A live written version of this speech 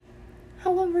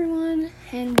Hello everyone,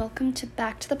 and welcome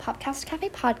back to the Popcast Cafe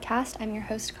podcast. I'm your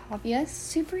host, Kavya.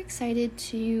 Super excited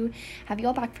to have you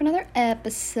all back for another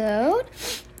episode.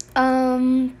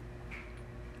 I'm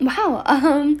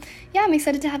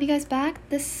excited to have you guys back.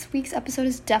 This week's episode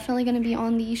is definitely going to be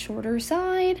on the shorter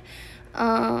side.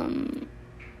 It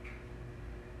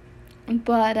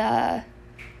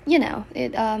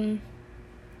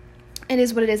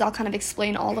is what it is. I'll kind of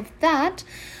explain all of that.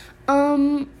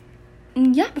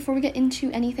 Before we get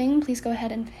into anything, please go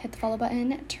ahead and hit the follow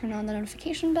button, turn on the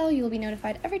notification bell. You will be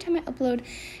notified every time I upload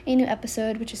a new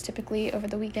episode, which is typically over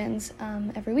the weekends,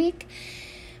 every week.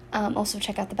 Also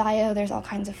check out the bio. There's all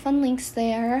kinds of fun links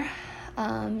there.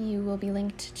 You will be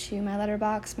linked to my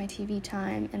Letterboxd, my TV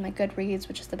time, and my Goodreads,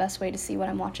 which is the best way to see what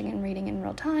I'm watching and reading in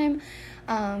real time.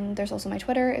 There's also my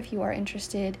Twitter if you are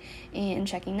interested in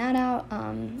checking that out.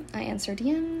 I answer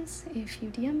DMs if you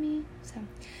DM me, so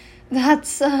that's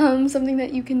something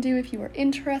that you can do if you are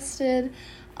interested.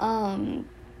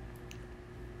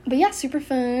 Super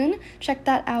fun. Check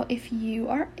that out if you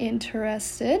are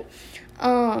interested.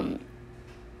 I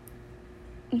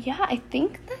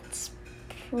think that's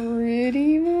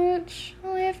pretty much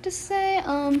all I have to say.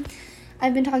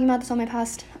 I've been talking about this on my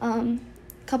past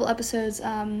couple episodes.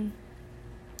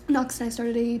 Knox and I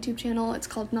started a YouTube channel. It's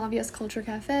called Navia's Culture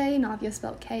Cafe. Navia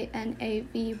spelled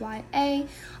Knavya,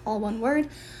 all one word.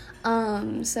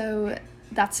 So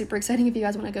that's super exciting if you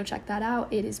guys want to go check that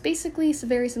out. It is basically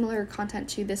very similar content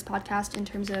to this podcast in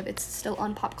terms of it's still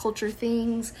on pop culture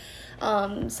things,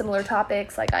 similar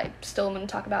topics. Like I still want to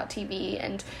talk about TV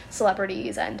and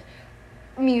celebrities and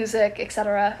music,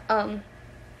 etc.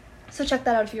 So check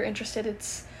that out if you're interested.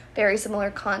 It's very similar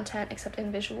content except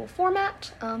in visual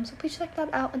format. So please check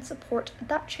that out and support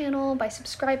that channel by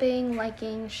subscribing,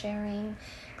 liking, sharing,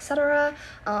 etc.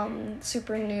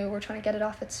 Super new. We're trying to get it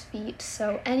off its feet.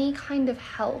 So any kind of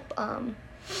help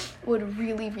would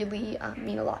really, really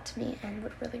mean a lot to me and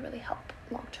would really, really help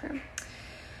long term.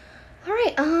 All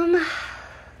right.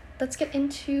 Let's get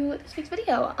into this week's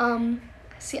video.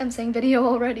 See, I'm saying video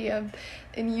already. I'm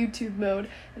in YouTube mode.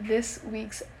 This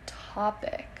week's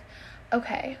topic.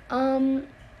 Okay,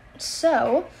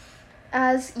 so,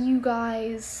 as you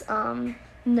guys,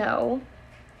 know,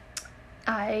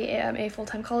 I am a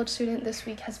full-time college student. This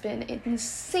week has been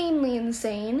insanely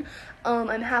insane.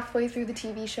 I'm halfway through the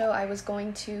TV show I was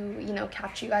going to,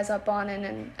 catch you guys up on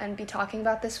and be talking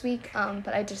about this week,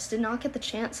 but I just did not get the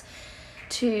chance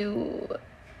to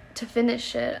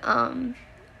finish it.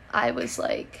 I was,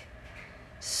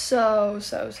 so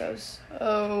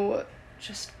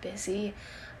just busy.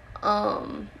 I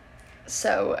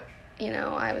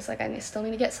was like, I still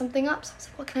need to get something up. So I was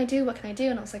like, what can I do?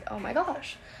 And I was like, oh my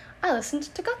gosh, I listened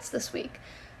to Guts this week.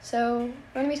 So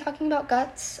we're going to be talking about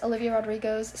Guts, Olivia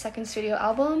Rodrigo's second studio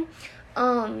album.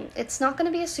 It's not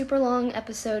going to be a super long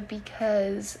episode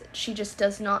because she just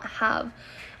does not have,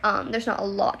 there's not a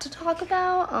lot to talk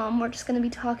about. We're just going to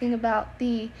be talking about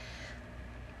the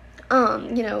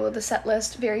set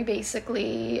list, very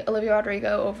basically, Olivia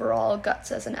Rodrigo overall,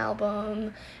 Guts as an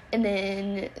album, and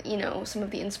then, some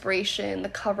of the inspiration, the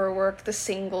cover work, the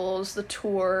singles, the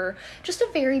tour, just a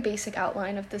very basic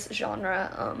outline of this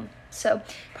genre. So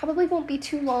probably won't be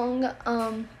too long,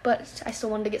 but I still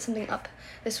wanted to get something up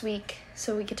this week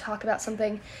so we could talk about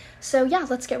something. So yeah,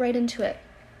 let's get right into it.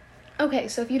 Okay,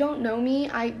 so if you don't know me,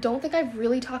 I don't think I've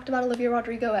really talked about Olivia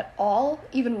Rodrigo at all,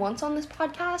 even once on this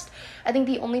podcast. I think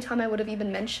the only time I would have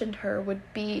even mentioned her would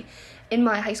be in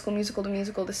my High School Musical,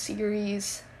 the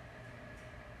series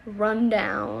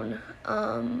rundown,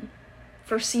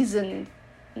 for season,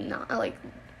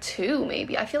 2,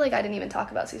 maybe. I feel like I didn't even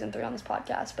talk about season 3 on this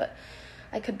podcast, but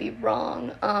I could be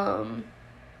wrong.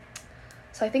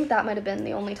 So I think that might have been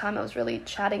the only time I was really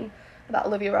chatting about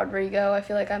Olivia Rodrigo. I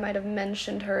feel like I might have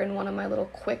mentioned her in one of my little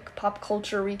quick pop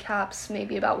culture recaps,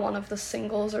 maybe about one of the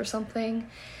singles or something.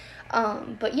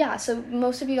 But yeah, so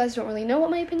most of you guys don't really know what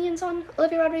my opinions on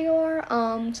Olivia Rodrigo are,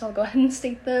 so I'll go ahead and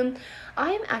state them.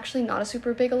 I am actually not a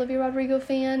super big Olivia Rodrigo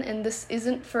fan, and this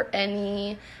isn't for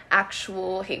any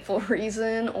actual hateful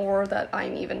reason or that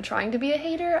I'm even trying to be a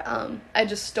hater. I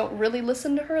just don't really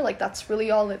listen to her, that's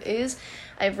really all it is.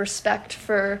 I have respect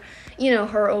for,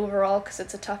 her overall, because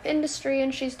it's a tough industry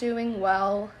and she's doing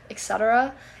well,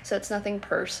 etc. So it's nothing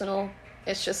personal.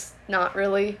 It's just not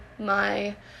really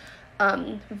my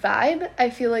vibe. I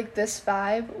feel like this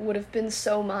vibe would have been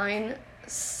so mine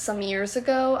some years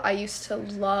ago. I used to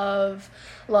love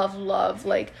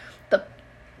the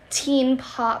teen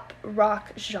pop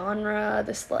rock genre,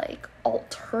 this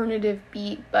alternative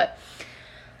beat, but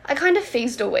I kind of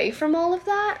phased away from all of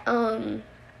that.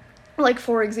 like,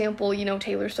 for example, you know,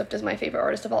 Taylor Swift is my favorite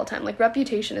artist of all time. Like,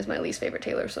 Reputation is my least favorite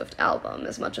Taylor Swift album,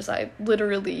 as much as I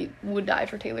literally would die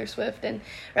for Taylor Swift, and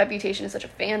Reputation is such a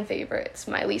fan favorite. It's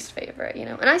my least favorite, you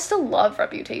know, and I still love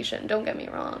Reputation, don't get me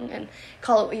wrong, and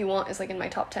Call It What You Want is, like, in my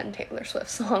top 10 Taylor Swift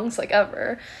songs, like,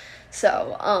 ever.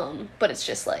 So, but it's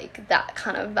just, like, that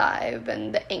kind of vibe,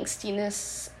 and the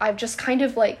angstiness, I've just kind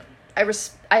of, like, I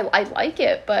like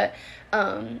it, but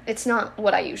it's not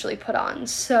what I usually put on.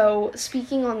 So,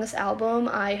 speaking on this album,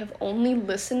 I have only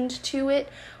listened to it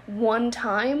one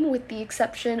time, with the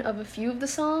exception of a few of the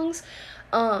songs,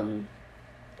 and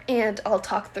I'll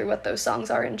talk through what those songs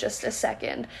are in just a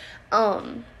second.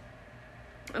 But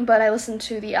I listened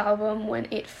to the album when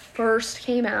it first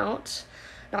came out.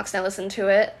 Knox and I listened to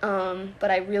it,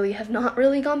 but I really have not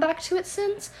really gone back to it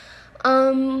since.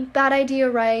 Bad Idea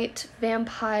Right,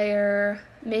 Vampire,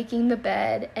 Making the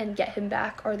Bed, and Get Him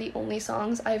Back are the only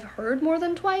songs I've heard more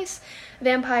than twice.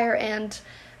 Vampire and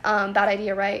Bad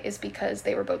Idea Right is because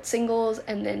they were both singles,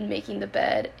 and then Making the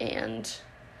Bed and,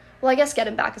 well, I guess Get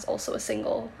Him Back is also a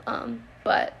single,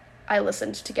 but I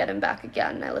listened to Get Him Back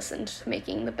again, and I listened to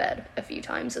Making the Bed a few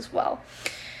times as well.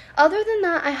 Other than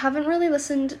that, I haven't really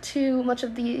listened to much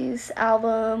of these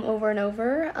album over and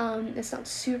over. It's not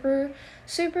super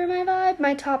my vibe.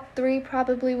 My top 3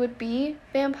 probably would be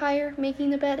Vampire, Making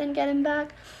the Bed, and Get Him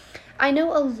Back. I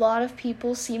know a lot of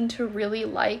people seem to really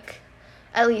like,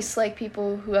 at least like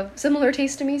people who have similar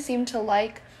taste to me, seem to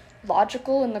like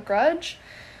Logical and The Grudge.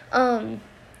 And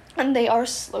they are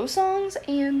slow songs,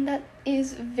 and that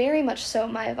is very much so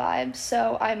my vibe,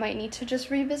 so I might need to just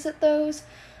revisit those.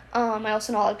 I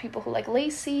also know a lot of people who like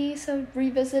Lacey, so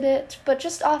revisit it. But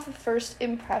just off of first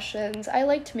impressions, I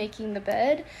liked Making the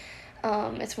Bed.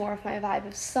 It's more of my vibe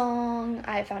of song.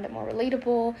 I found it more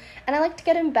relatable. And I liked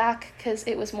Get Him Back because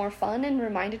it was more fun and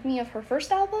reminded me of her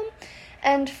first album.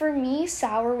 And for me,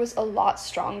 Sour was a lot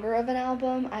stronger of an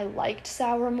album. I liked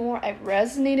Sour more. I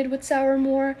resonated with Sour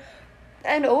more.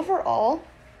 And overall,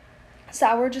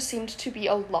 Sour just seemed to be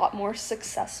a lot more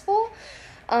successful.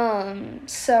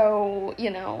 So, you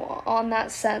know, on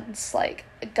that sense, like,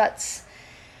 Guts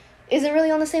isn't really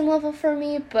on the same level for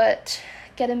me, but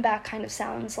Getting Back kind of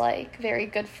sounds like very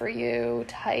good for you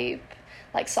type,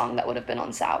 like, song that would have been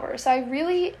on Sour. So I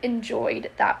really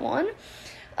enjoyed that one.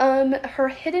 Her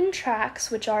hidden tracks,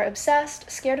 which are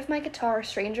Obsessed, Scared of My Guitar,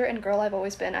 Stranger, and Girl I've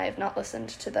Always Been, I have not listened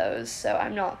to those, so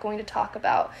I'm not going to talk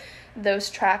about those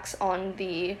tracks on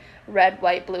the red,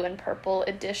 white, blue, and purple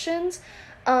editions.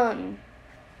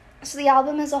 So the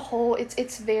album as a whole,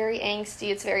 it's very angsty,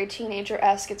 it's very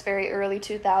teenager-esque, it's very early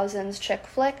 2000s chick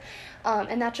flick,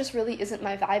 and that just really isn't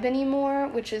my vibe anymore,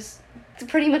 which is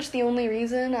pretty much the only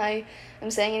reason I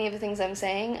am saying any of the things I'm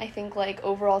saying. I think, like,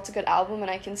 overall it's a good album, and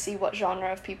I can see what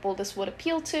genre of people this would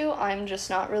appeal to. I'm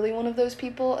just not really one of those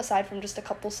people, aside from just a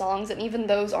couple songs, and even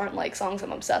those aren't, like, songs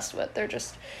I'm obsessed with, they're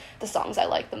just the songs I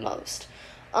like the most.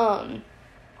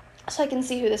 So I can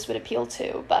see who this would appeal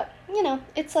to, but, you know,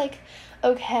 it's, like,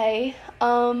 okay.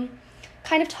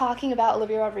 Kind of talking about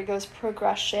Olivia Rodrigo's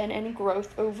progression and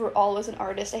growth overall as an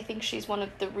artist, I think she's one of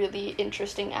the really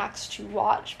interesting acts to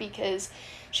watch, because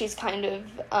she's kind of,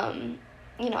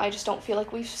 you know, I just don't feel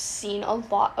like we've seen a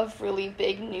lot of really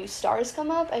big new stars come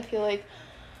up. I feel like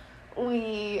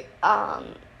we've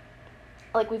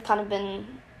kind of been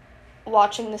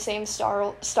watching the same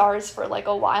stars for, like,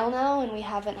 a while now, and we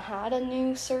haven't had a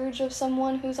new surge of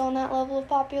someone who's on that level of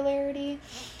popularity.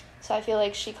 So I feel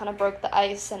like she kind of broke the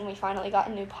ice, and we finally got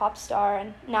a new pop star,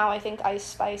 and now I think Ice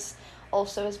Spice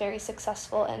also is very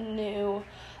successful and new,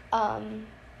 and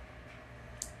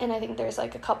I think there's,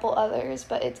 like, a couple others,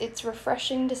 but it's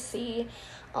refreshing to see,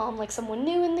 like, someone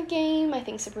new in the game. I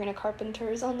think Sabrina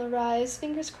Carpenter's on the rise.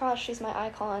 Fingers crossed, she's my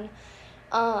icon.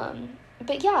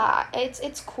 But yeah,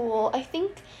 it's cool. I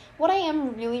think what I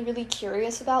am really, really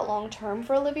curious about long-term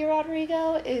for Olivia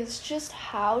Rodrigo is just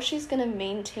how she's gonna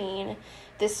maintain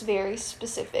this very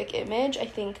specific image. I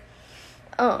think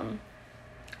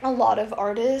a lot of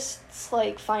artists,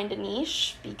 like, find a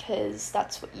niche because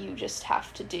that's what you just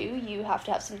have to do. You have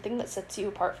to have something that sets you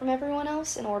apart from everyone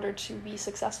else in order to be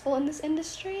successful in this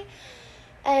industry.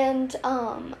 And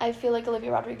I feel like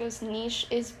Olivia Rodrigo's niche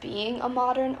is being a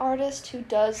modern artist who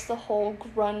does the whole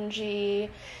grungy,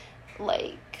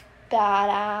 like,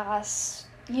 badass,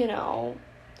 you know,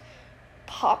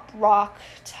 pop rock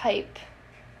type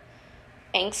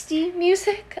angsty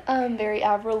music, very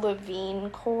Avril Lavigne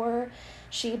core.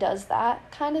 She does that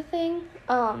kind of thing.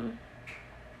 So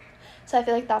I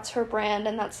feel like that's her brand,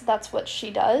 and that's what she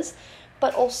does.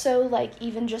 But also, like,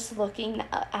 even just looking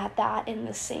at that in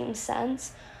the same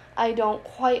sense, I don't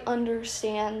quite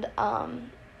understand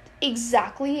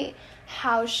exactly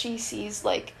how she sees,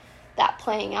 like, that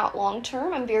playing out long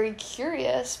term. I'm very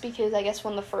curious because I guess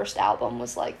when the first album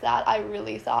was like that, I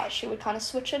really thought she would kind of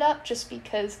switch it up, just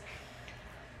because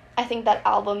I think that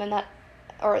album and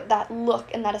that look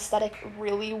and that aesthetic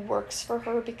really works for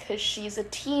her because she's a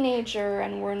teenager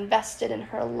and we're invested in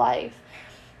her life.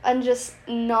 I'm just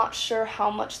not sure how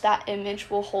much that image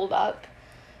will hold up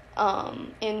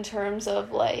in terms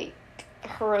of, like,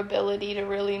 her ability to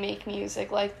really make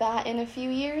music like that in a few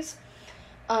years.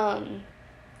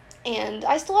 And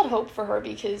I still had hope for her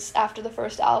because after the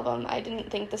first album, I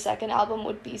didn't think the second album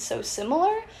would be so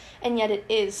similar, and yet it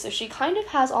is. So she kind of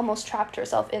has almost trapped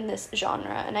herself in this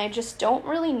genre, and I just don't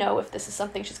really know if this is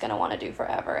something she's going to want to do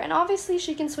forever. And obviously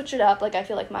she can switch it up. Like, I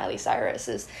feel like Miley Cyrus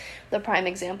is the prime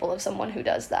example of someone who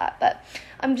does that. But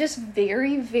I'm just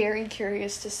very, very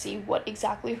curious to see what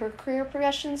exactly her career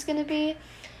progression is going to be.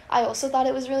 I also thought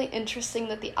it was really interesting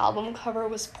that the album cover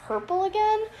was purple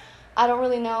again. I don't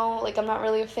really know, like, I'm not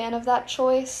really a fan of that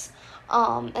choice,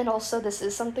 and also this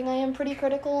is something I am pretty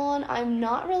critical on. I'm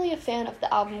not really a fan of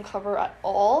the album cover at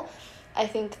all. I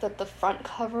think that the front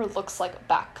cover looks like a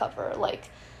back cover, like,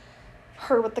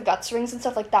 her with the guts rings and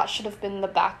stuff, like, that should have been the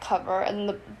back cover, and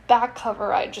the back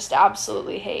cover I just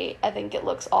absolutely hate. I think it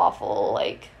looks awful,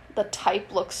 like, the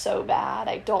type looks so bad.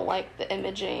 I don't like the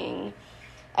imaging,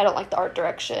 I don't like the art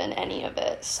direction, any of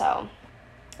it, so,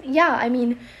 yeah, I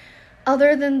mean,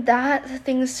 other than that,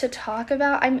 things to talk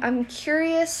about, I'm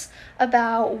curious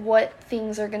about what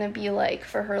things are going to be like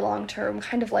for her long term,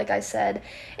 kind of like I said.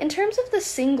 In terms of the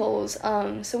singles,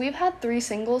 so we've had 3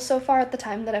 singles so far at the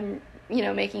time that I'm,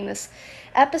 making this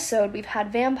episode. We've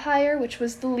had Vampire, which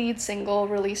was the lead single,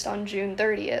 released on June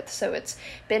 30th, so it's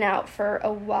been out for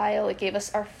a while. It gave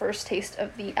us our first taste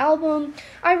of the album.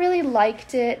 I really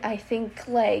liked it. I think,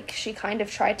 like, she kind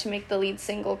of tried to make the lead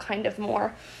single kind of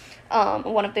more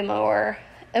one of the more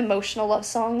emotional love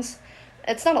songs.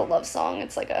 It's not a love song,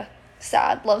 it's like a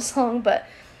sad love song, but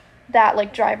that,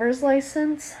 like, Driver's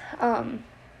License, kind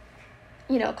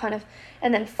of,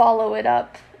 and then follow it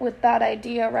up with Bad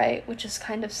Idea, right, which is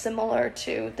kind of similar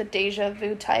to the Deja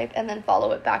Vu type, and then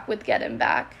follow it back with Get Him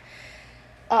Back.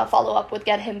 Follow up with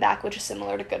Get Him Back, which is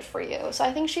similar to Good For You. So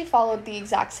I think she followed the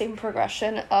exact same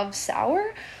progression of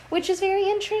Sour, which is very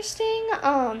interesting,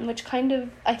 which kind of,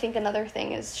 I think another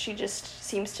thing is she just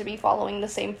seems to be following the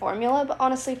same formula, but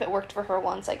honestly, if it worked for her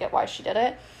once, I get why she did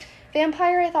it.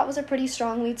 Vampire, I thought, was a pretty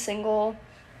strong lead single.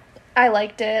 I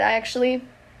liked it. I actually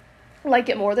like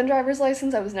it more than Driver's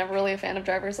License. I was never really a fan of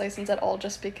Driver's License at all,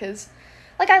 just because,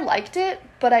 like, I liked it,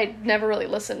 but I never really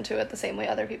listened to it the same way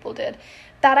other people did.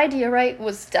 Bad Idea, right,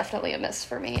 was definitely a miss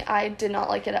for me. I did not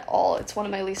like it at all. It's one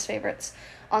of my least favorites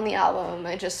on the album.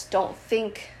 I just don't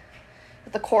think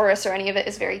that the chorus or any of it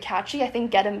is very catchy. I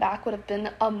think Get Him Back would have been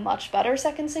a much better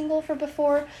second single for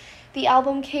before the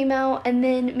album came out. And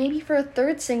then maybe for a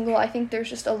third single, I think there's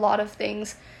just a lot of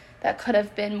things that could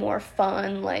have been more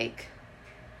fun, like,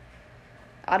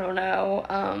 I don't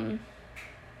know,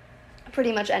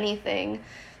 pretty much anything.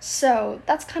 So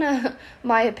that's kind of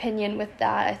my opinion with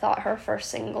that. I thought her first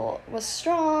single was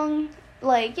strong,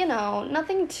 like,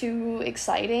 nothing too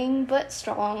exciting, but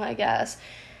strong, I guess.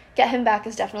 Get Him Back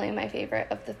is definitely my favorite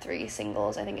of the 3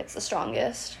 singles. I think it's the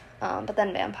strongest, but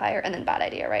then Vampire, and then Bad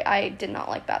Idea, right? I did not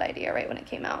like Bad Idea, right, when it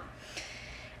came out.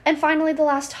 And finally, the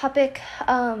last topic that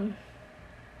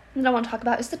I want to talk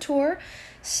about is the tour.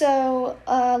 So,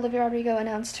 Olivia Rodrigo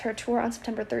announced her tour on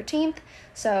September 13th,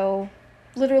 so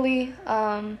literally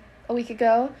a week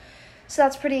ago. So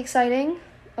that's pretty exciting.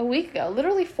 A week ago,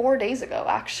 literally 4 days ago,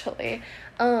 actually.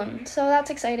 So that's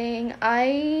exciting.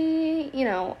 I'm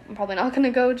probably not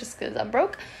gonna go just because I'm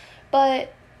broke,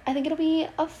 but I think it'll be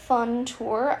a fun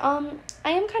tour. I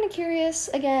am kind of curious,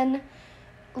 again,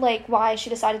 like, why she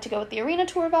decided to go with the arena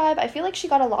tour vibe. I feel like she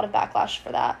got a lot of backlash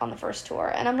for that on the first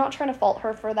tour, and I'm not trying to fault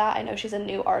her for that. I know she's a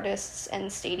new artist, and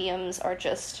stadiums are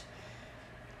just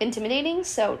intimidating,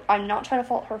 so I'm not trying to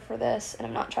fault her for this, and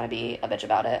I'm not trying to be a bitch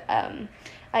about it.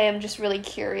 I am just really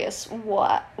curious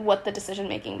what the decision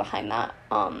making behind that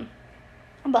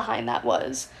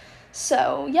was.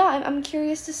 So yeah, I'm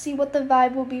curious to see what the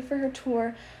vibe will be for her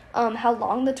tour, how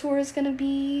long the tour is gonna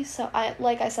be. So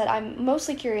like I said, I'm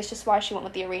mostly curious just why she went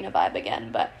with the arena vibe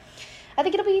again, but I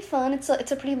think it'll be fun. It's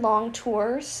a pretty long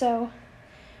tour, so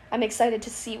I'm excited to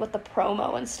see what the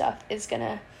promo and stuff is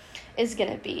gonna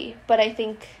be. But I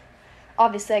think,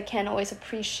 obviously, I can't always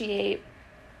appreciate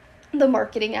the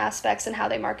marketing aspects and how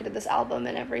they marketed this album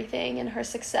and everything and her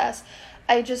success.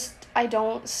 I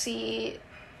don't see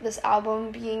this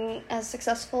album being as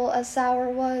successful as Sour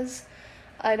was.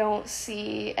 I don't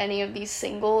see any of these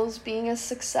singles being as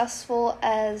successful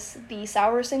as the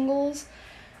Sour singles.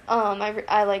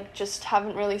 I like just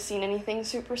haven't really seen anything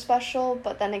super special,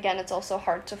 but then again, it's also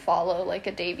hard to follow like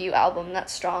a debut album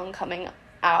that's strong coming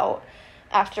out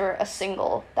after a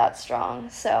single that's strong.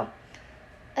 So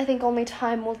I think only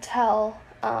time will tell,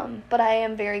 but I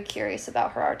am very curious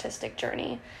about her artistic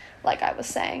journey, like I was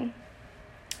saying.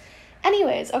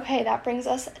 Anyways, okay, that brings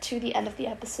us to the end of the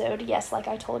episode. Yes, like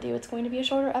I told you, it's going to be a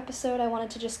shorter episode. I wanted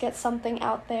to just get something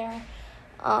out there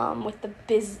with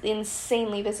the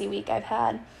insanely busy week I've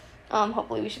had.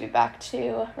 Hopefully we should be back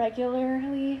to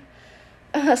regularly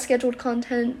scheduled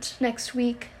content next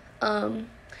week.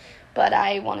 But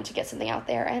I wanted to get something out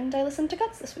there, and I listened to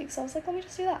Guts this week, so I was like, let me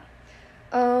just do that.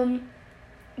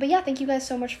 But yeah, thank you guys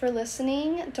so much for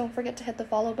listening. Don't forget to hit the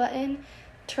follow button,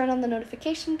 turn on the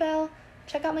notification bell,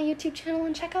 check out my YouTube channel,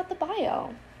 and check out the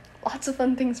bio. Lots of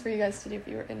fun things for you guys to do if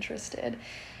you are interested.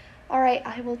 Alright,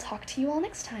 I will talk to you all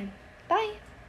next time. Bye!